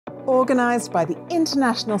organised by the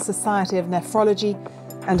International Society of Nephrology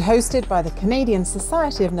and hosted by the Canadian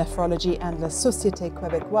Society of Nephrology and La Société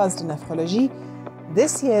Québécoise de Nephrologie.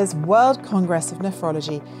 This year's World Congress of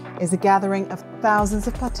Nephrology is a gathering of thousands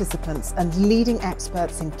of participants and leading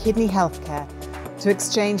experts in kidney healthcare to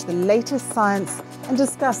exchange the latest science and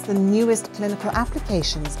discuss the newest clinical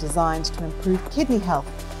applications designed to improve kidney health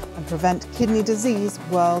and prevent kidney disease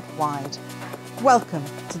worldwide. Welcome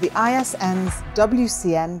to the ISN's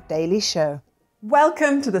WCN Daily Show.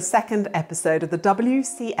 Welcome to the second episode of the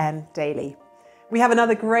WCN Daily. We have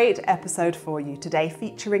another great episode for you today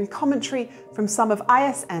featuring commentary from some of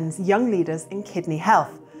ISN's young leaders in kidney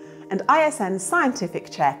health. And ISN's Scientific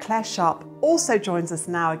Chair Claire Sharp also joins us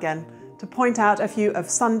now again to point out a few of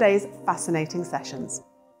Sunday's fascinating sessions.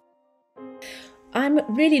 I'm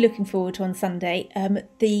really looking forward to on Sunday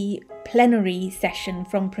the plenary session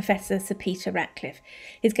from Professor Sir Peter Ratcliffe.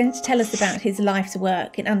 He's going to tell us about his life's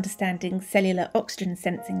work in understanding cellular oxygen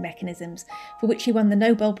sensing mechanisms, for which he won the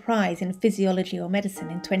Nobel Prize in Physiology or Medicine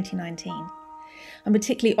in 2019. I'm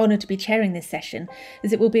particularly honoured to be chairing this session,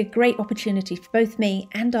 as it will be a great opportunity for both me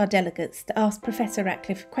and our delegates to ask Professor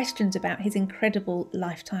Ratcliffe questions about his incredible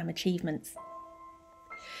lifetime achievements.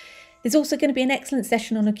 There's also going to be an excellent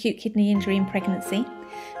session on acute kidney injury in pregnancy,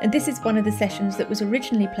 and this is one of the sessions that was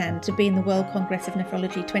originally planned to be in the World Congress of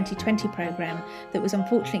Nephrology 2020 programme that was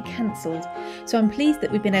unfortunately cancelled, so I'm pleased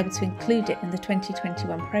that we've been able to include it in the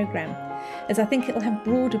 2021 programme, as I think it'll have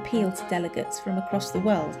broad appeal to delegates from across the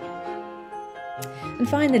world. And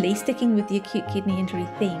finally, sticking with the acute kidney injury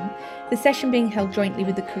theme, the session being held jointly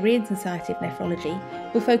with the Korean Society of Nephrology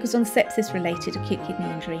will focus on sepsis-related acute kidney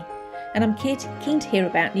injury. And I'm keen to hear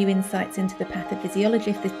about new insights into the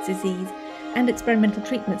pathophysiology of this disease and experimental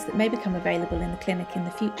treatments that may become available in the clinic in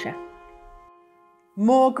the future.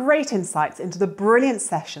 More great insights into the brilliant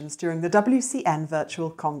sessions during the WCN Virtual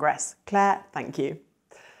Congress. Claire, thank you.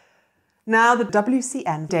 Now the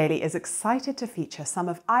WCN Daily is excited to feature some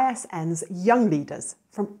of ISN's young leaders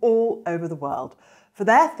from all over the world for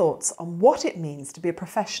their thoughts on what it means to be a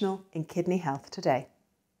professional in kidney health today.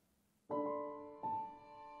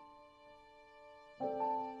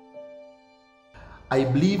 I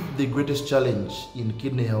believe the greatest challenge in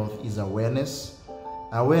kidney health is awareness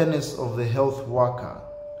of the health worker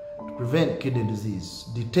to prevent kidney disease,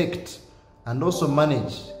 detect and also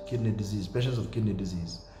manage kidney disease, patients of kidney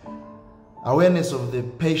disease. Awareness of the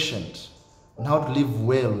patient and how to live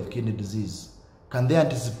well with kidney disease. Can they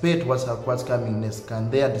anticipate what's coming next? Can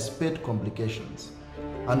they anticipate complications?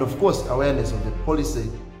 And of course, awareness of the policy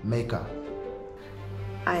maker.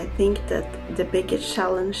 I think that the biggest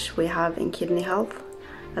challenge we have in kidney health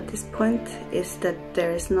at this point is that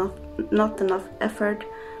there is not enough effort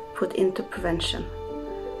put into prevention.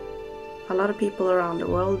 A lot of people around the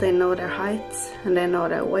world, they know their heights and they know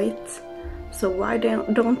their weights, so why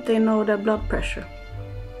don't they know their blood pressure?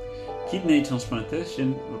 Kidney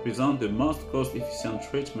transplantation represents the most cost-efficient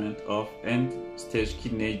treatment of end-stage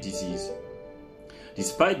kidney disease.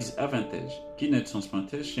 Despite this advantage, kidney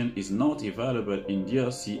transplantation is not available in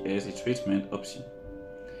DRC as a treatment option.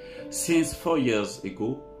 Since 4 years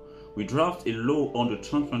ago, we drafted a law on the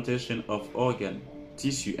transplantation of organ,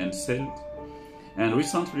 tissue and cells, and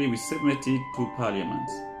recently we submitted to Parliament.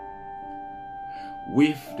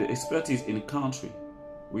 With the expertise in country,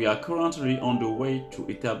 we are currently on the way to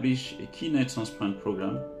establish a kidney transplant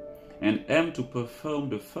program and aim to perform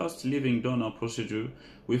the first living donor procedure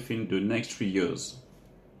within the next 3 years.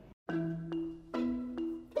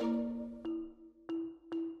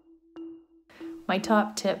 My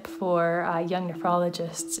top tip for young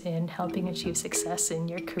nephrologists in helping achieve success in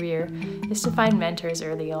your career is to find mentors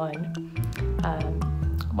early on.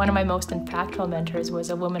 One of my most impactful mentors was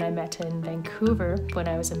a woman I met in Vancouver when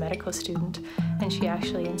I was a medical student, and she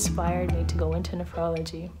actually inspired me to go into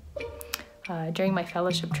nephrology. During my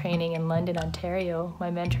fellowship training in London, Ontario,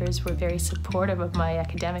 my mentors were very supportive of my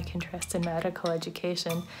academic interest in medical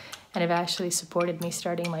education and have actually supported me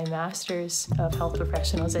starting my Master's of Health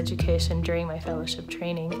Professionals Education during my fellowship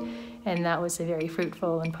training, and that was a very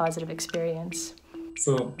fruitful and positive experience.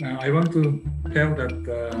 So I want to tell that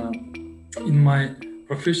in my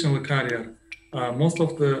professional career, most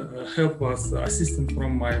of the help was assistance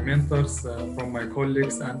from my mentors, from my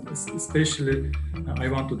colleagues, and especially I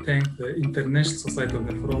want to thank the International Society of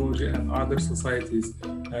Nephrology and other societies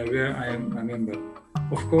where I am a member.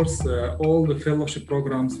 Of course, all the fellowship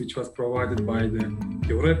programs which was provided by the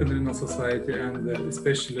European Renal Society and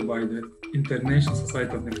especially by the International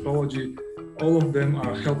Society of Nephrology, all of them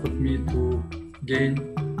are helping me to gain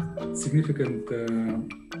significant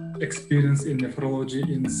experience in nephrology,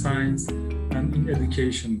 in science, and in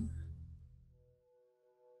education.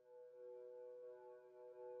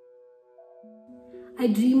 I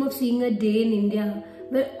dream of seeing a day in India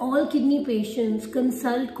where all kidney patients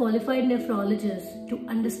consult qualified nephrologists to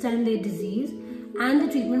understand their disease and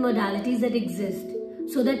the treatment modalities that exist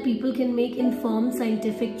so that people can make informed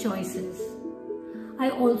scientific choices. I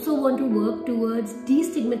also want to work towards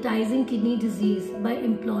destigmatizing kidney disease by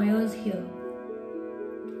employers here.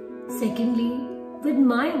 Secondly, with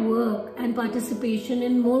my work and participation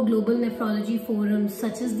in more global nephrology forums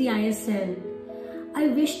such as the ISN, I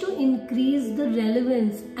wish to increase the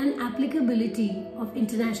relevance and applicability of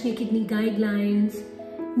international kidney guidelines,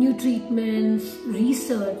 new treatments,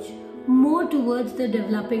 research, more towards the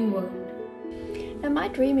developing world. And my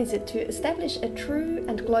dream is to establish a true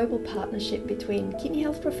and global partnership between kidney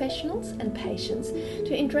health professionals and patients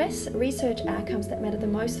to address research outcomes that matter the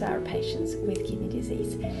most for our patients with kidney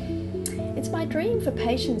disease. It's my dream for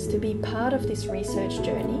patients to be part of this research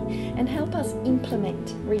journey and help us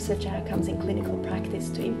implement research outcomes in clinical practice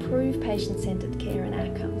to improve patient-centred care and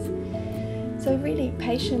outcomes. So really,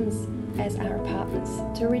 patients as our partners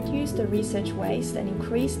to reduce the research waste and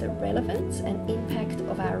increase the relevance and impact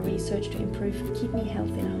of our research to improve kidney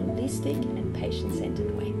health in a holistic and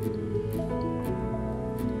patient-centred way.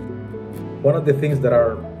 One of the things that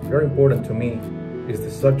are very important to me is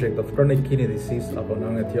the subject of chronic kidney disease of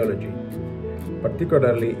unknown etiology,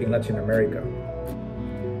 particularly in Latin America.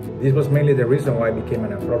 This was mainly the reason why I became a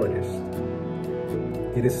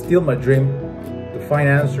nephrologist. It is still my dream to find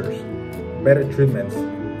answers, better treatments,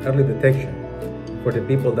 early detection for the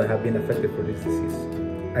people that have been affected for this disease.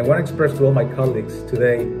 I want to express to all my colleagues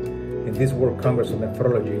today in this World Congress of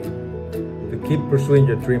Nephrology to keep pursuing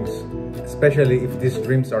your dreams, especially if these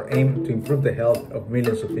dreams are aimed to improve the health of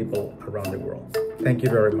millions of people around the world. Thank you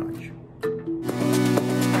very much.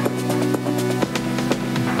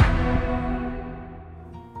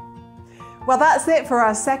 Well, that's it for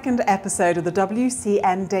our second episode of the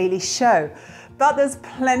WCN Daily Show. But there's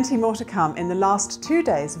plenty more to come in the last 2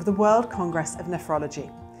 days of the World Congress of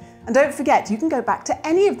Nephrology. And don't forget, you can go back to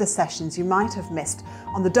any of the sessions you might have missed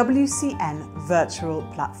on the WCN virtual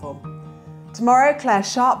platform. Tomorrow, Claire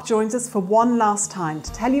Sharp joins us for one last time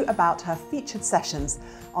to tell you about her featured sessions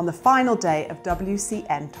on the final day of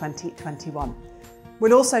WCN 2021.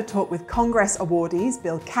 We'll also talk with Congress awardees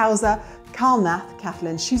Bill Kauser, Carl Nath,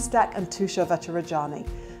 Kathleen Shustak and Tusha Vacharajani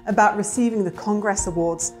about receiving the Congress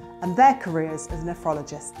Awards and their careers as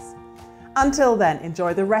nephrologists. Until then,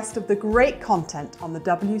 enjoy the rest of the great content on the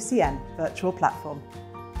WCN virtual platform.